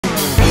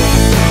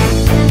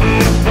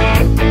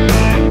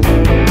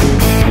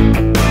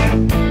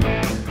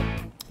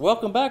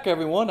Welcome back,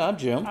 everyone. I'm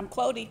Jim. I'm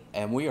Clody.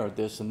 And we are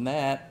This and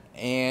That.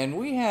 And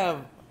we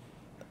have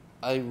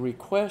a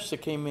request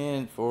that came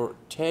in for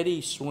Teddy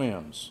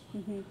Swims.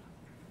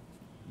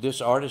 This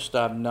artist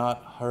I've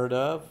not heard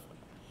of.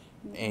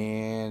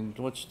 And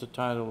what's the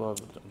title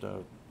of the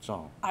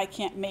song? I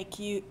Can't Make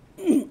You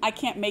I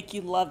Can't Make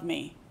You Love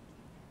Me.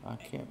 I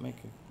Can't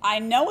Make You. I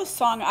know a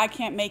song, I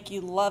Can't Make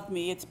You Love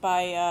Me. It's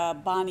by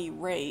Bonnie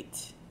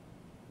Raitt.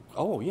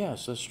 Oh,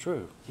 yes, that's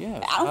true.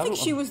 Yes. I don't think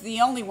she was the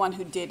only one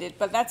who did it,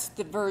 but that's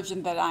the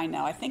version that I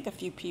know. I think a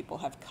few people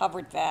have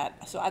covered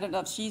that, so I don't know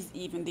if she's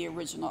even the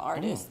original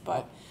artist.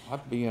 But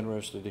I'd be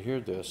interested to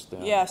hear this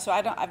then. yeah, so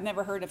I've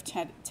never heard of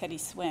Teddy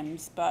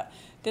Swims, but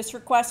this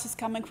request is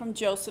coming from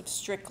Joseph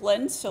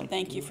Strickland, so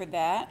thank you for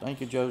that. Thank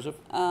you, Joseph.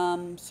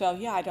 So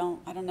yeah, I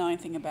don't know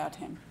anything about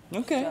him.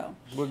 Okay. So.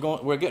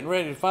 We're getting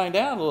ready to find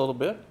out a little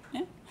bit.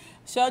 Yeah.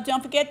 So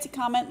don't forget to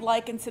comment,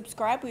 like, and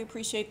subscribe. We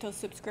appreciate those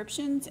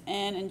subscriptions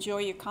and enjoy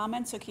your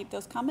comments, so keep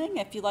those coming.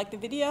 If you like the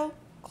video,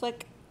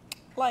 click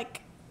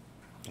like.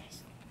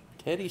 Yes.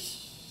 Teddy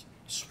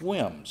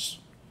Swims.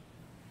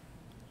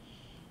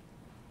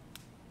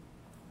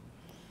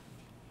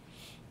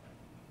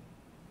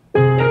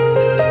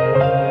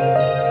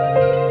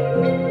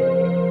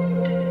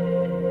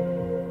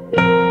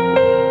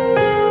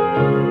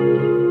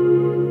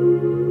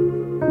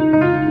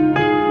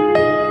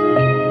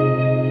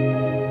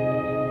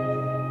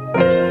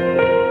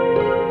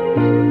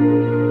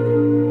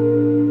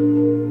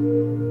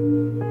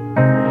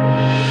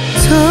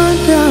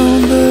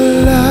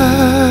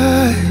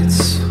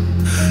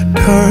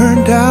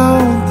 Turn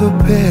down the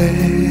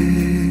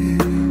bed,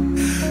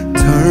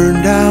 turn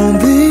down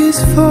these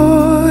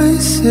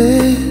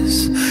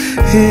voices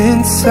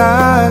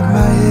inside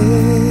my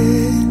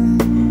head.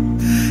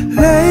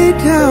 Lay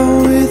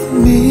down with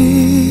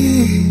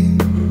me,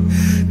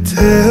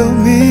 tell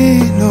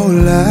me no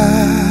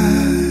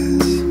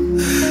lies,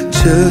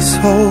 just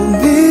hold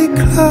me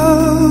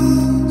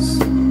close,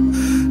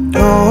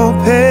 don't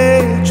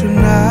patronize,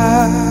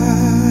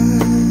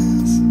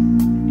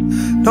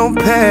 don't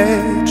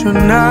patronize.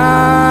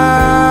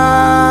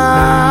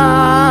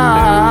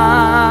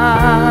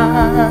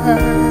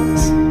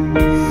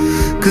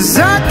 Cause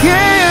I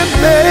can't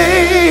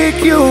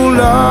make you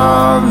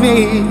love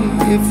me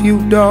if you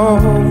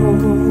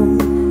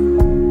don't,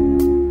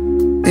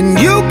 and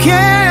you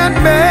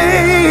can't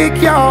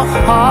make your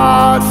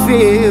heart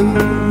feel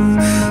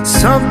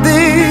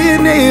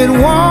something it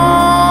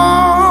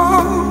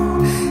won't.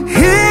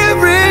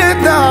 Here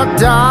in the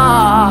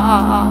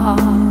dark,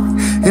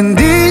 in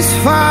these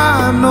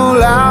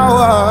final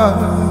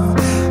hours,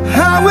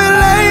 I will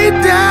lay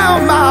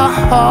down my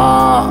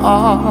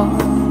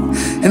heart,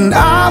 and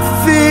I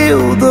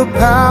feel the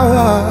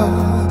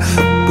power,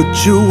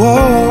 but you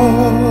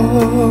won't.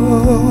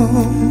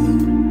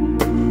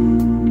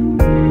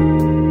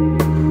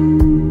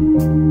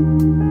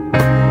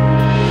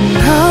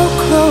 I'll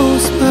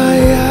close my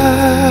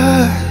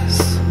eyes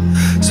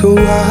so I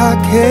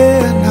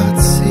cannot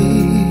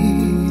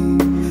see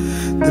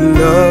the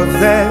love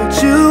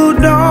that you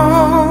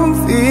don't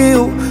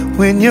feel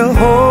when you're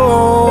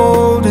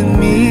holding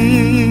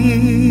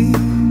me.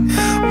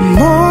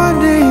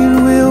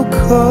 Morning will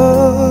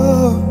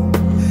come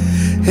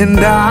and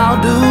I'll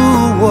do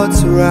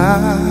what's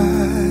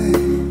right.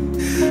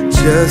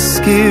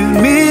 Just give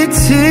me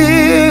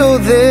till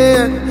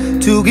then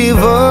to give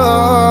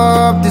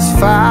up this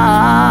fight.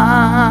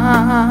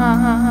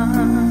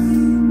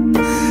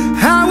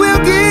 I will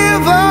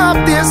give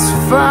up this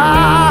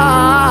fight.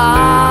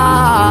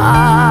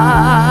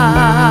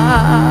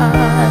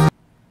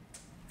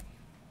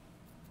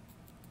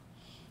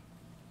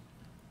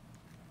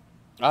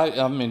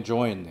 I'm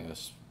enjoying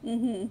this,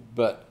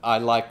 but I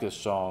like this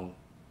song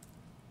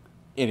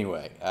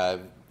anyway.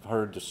 I've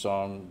heard the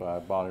song by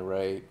Bonnie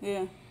Raitt.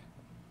 Yeah.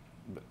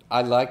 But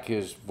I like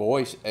his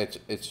voice.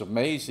 It's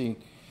amazing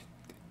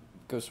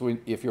because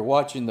if you're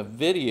watching the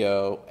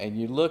video and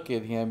you look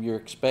at him, you're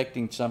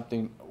expecting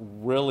something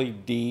really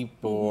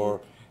deep,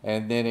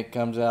 and then it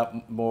comes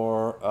out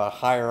more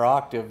higher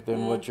octave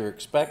than what you're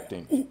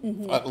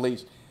expecting, at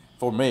least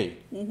for me.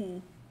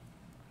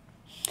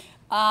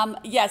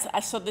 Yes,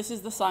 so this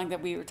is the song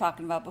that we were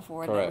talking about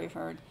before. Correct. That we've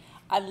heard.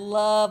 I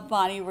love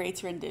Bonnie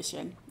Raitt's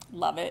rendition.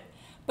 Love it.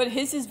 But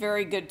his is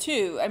very good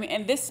too. I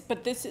mean,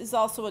 but this is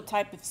also a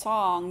type of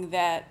song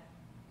that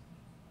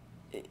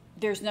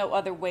there's no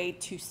other way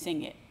to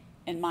sing it,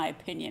 in my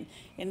opinion.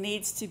 It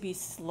needs to be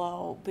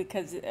slow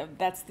because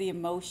that's the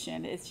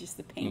emotion. It's just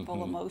the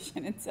painful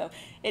emotion. And so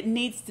it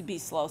needs to be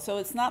slow. So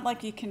it's not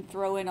like you can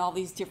throw in all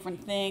these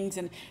different things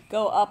and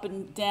go up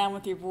and down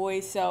with your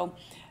voice. So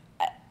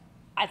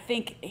I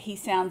think he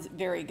sounds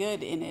very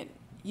good in it.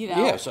 You know,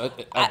 yes,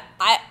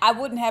 I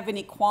wouldn't have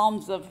any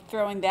qualms of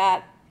throwing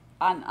that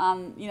on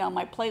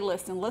my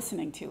playlist and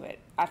listening to it.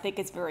 I think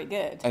it's very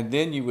good. And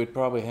then you would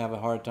probably have a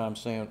hard time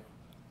saying,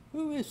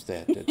 who is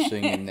that that's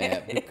singing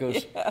that?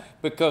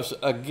 Because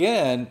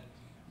again,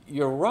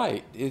 you're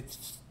right.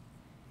 It's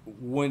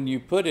when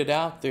you put it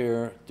out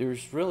there,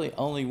 there's really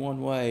only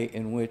one way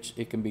in which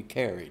it can be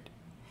carried.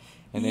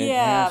 and it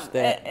has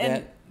that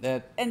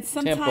and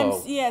sometimes,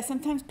 tempo. yeah,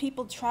 sometimes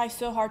people try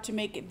so hard to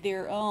make it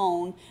their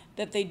own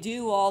that they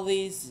do all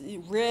these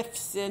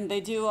riffs and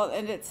they do all,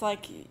 and it's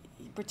like,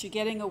 but you're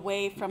getting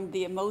away from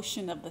the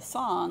emotion of the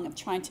song of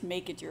trying to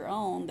make it your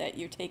own, that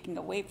you're taking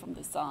away from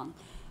the song.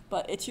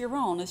 But it's your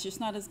own, it's just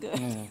not as good.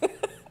 Yeah.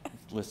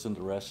 Listen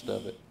to the rest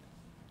of it.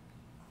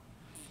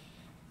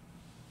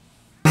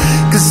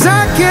 'Cause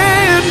I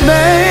can't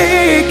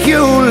make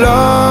you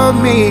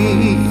love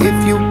me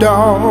if you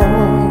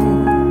don't.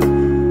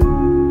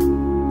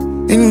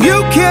 And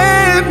you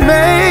can't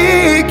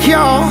make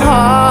your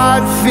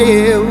heart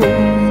feel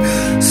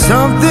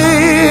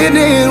something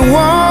it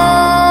won't.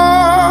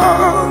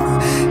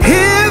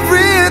 Here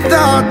in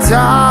the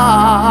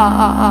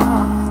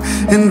dark,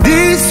 in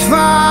this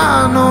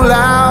final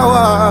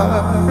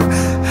hour,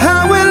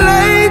 I will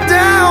lay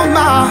down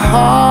my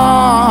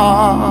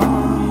heart,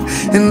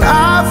 and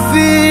I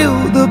feel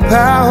the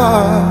power,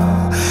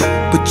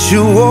 but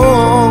you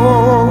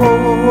won't.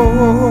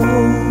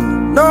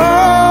 No,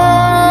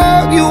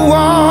 you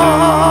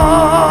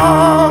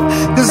won't.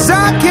 'Cause I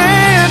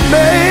can't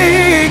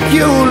make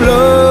you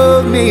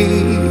love me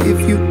if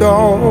you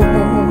don't.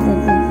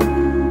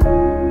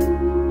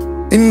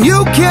 And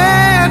you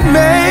can't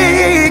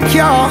make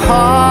your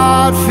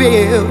heart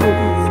feel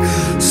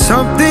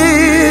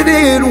something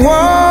it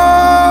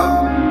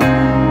won't.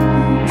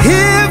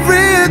 Here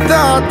in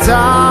the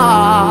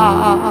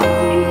dark,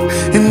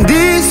 in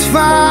this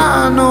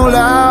final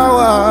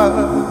hour,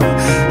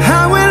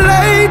 I will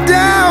lay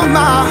down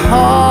my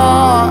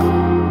heart,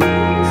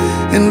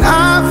 and I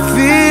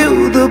feel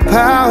the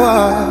power,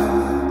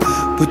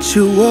 but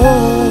you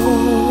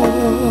won't.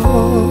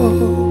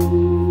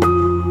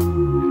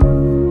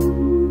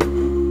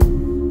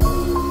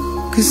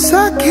 'Cause I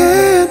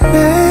can't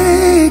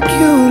make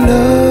you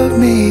love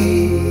me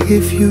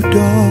if you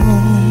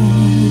don't.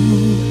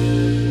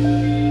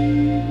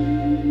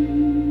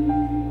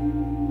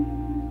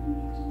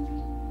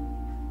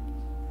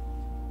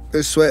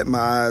 There's sweat in my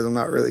eyes. I'm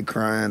not really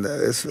crying though.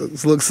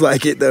 It looks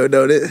like it though,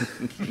 don't it?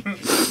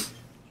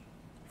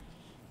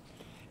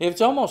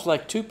 It's almost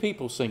like two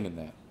people singing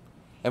that.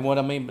 And what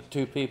I mean by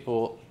two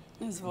people,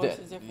 His voice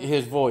is different.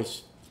 his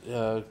voice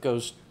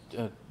goes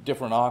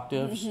different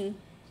octaves. Mm-hmm.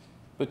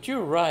 But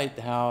you're right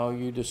how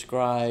you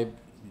describe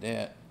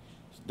that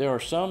there are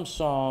some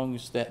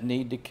songs that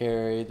need to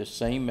carry the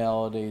same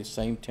melody, the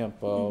same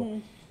tempo. Mm-hmm.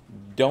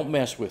 Don't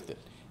mess with it.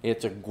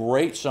 It's a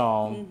great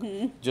song.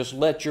 Mm-hmm. Just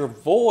let your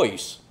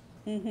voice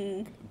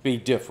Mm-hmm. be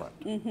different,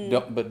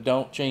 but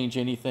don't change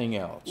anything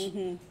else.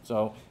 Mm-hmm.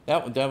 So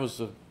that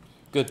was a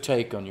good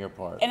take on your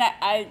part. And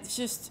I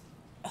just,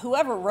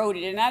 whoever wrote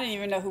it, and I didn't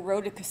even know who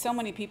wrote it because so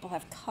many people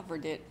have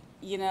covered it,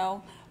 you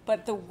know,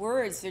 but the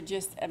words are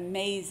just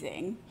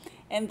amazing.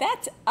 And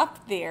that's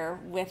up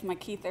there with my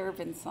Keith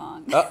Urban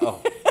song.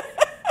 Uh-oh.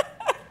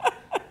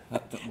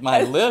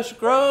 My list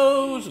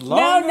grows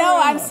longer.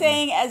 No, I'm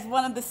saying as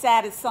one of the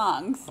saddest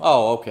songs,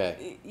 Oh,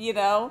 okay. you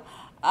know.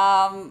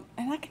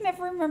 And I can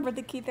never remember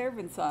the Keith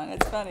Urban song.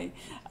 It's funny.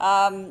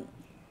 Yeah,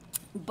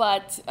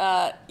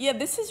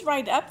 this is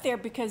right up there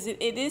because it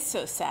is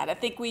so sad. I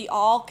think we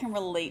all can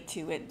relate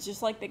to it,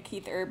 just like the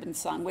Keith Urban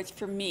song, which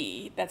for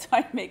me, that's why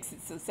it makes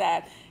it so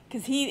sad.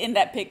 Because he, in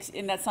that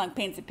song,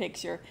 paints a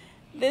picture.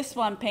 This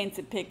one paints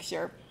a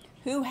picture.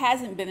 Who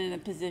hasn't been in a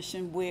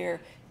position where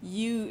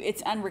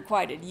it's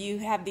unrequited? You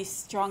have these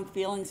strong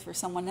feelings for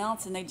someone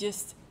else, and it's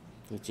just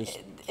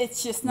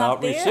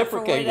not there for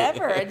reciprocated.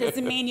 whatever. It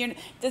doesn't mean you're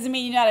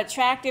not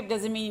attractive.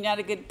 Doesn't mean you're not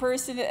a good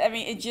person. I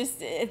mean, it's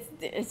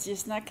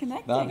just not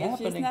connecting. It's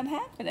just not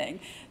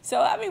happening.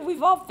 So I mean,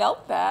 we've all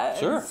felt that.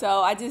 Sure. And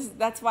so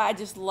that's why I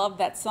just love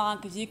that song,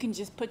 because you can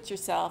just put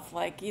yourself,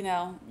 like, you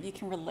know, you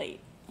can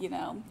relate. You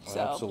know. So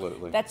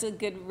absolutely. That's a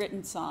good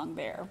written song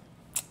there.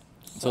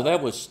 So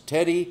that was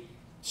Teddy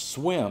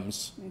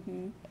Swims,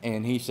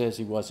 and he says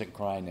he wasn't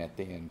crying at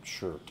the end.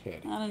 Sure,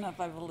 Teddy. I don't know if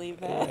I believe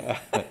that.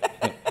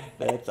 Yeah.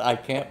 That's I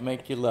Can't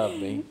Make You Love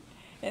Me.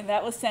 And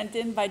that was sent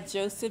in by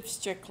Joseph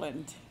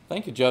Strickland.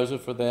 Thank you,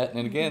 Joseph, for that.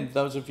 And again,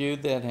 those of you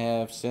that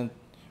have sent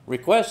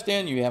requests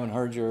in, you haven't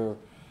heard your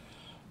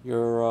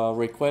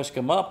request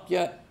come up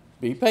yet,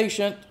 be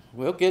patient.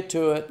 We'll get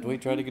to it. We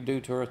try to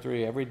do 2 or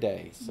 3 every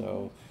day.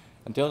 So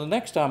until the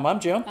next time, I'm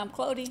Jim. I'm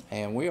Clody.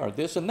 And we are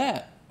This and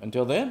That.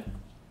 Until then,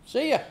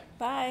 see ya.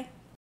 Bye.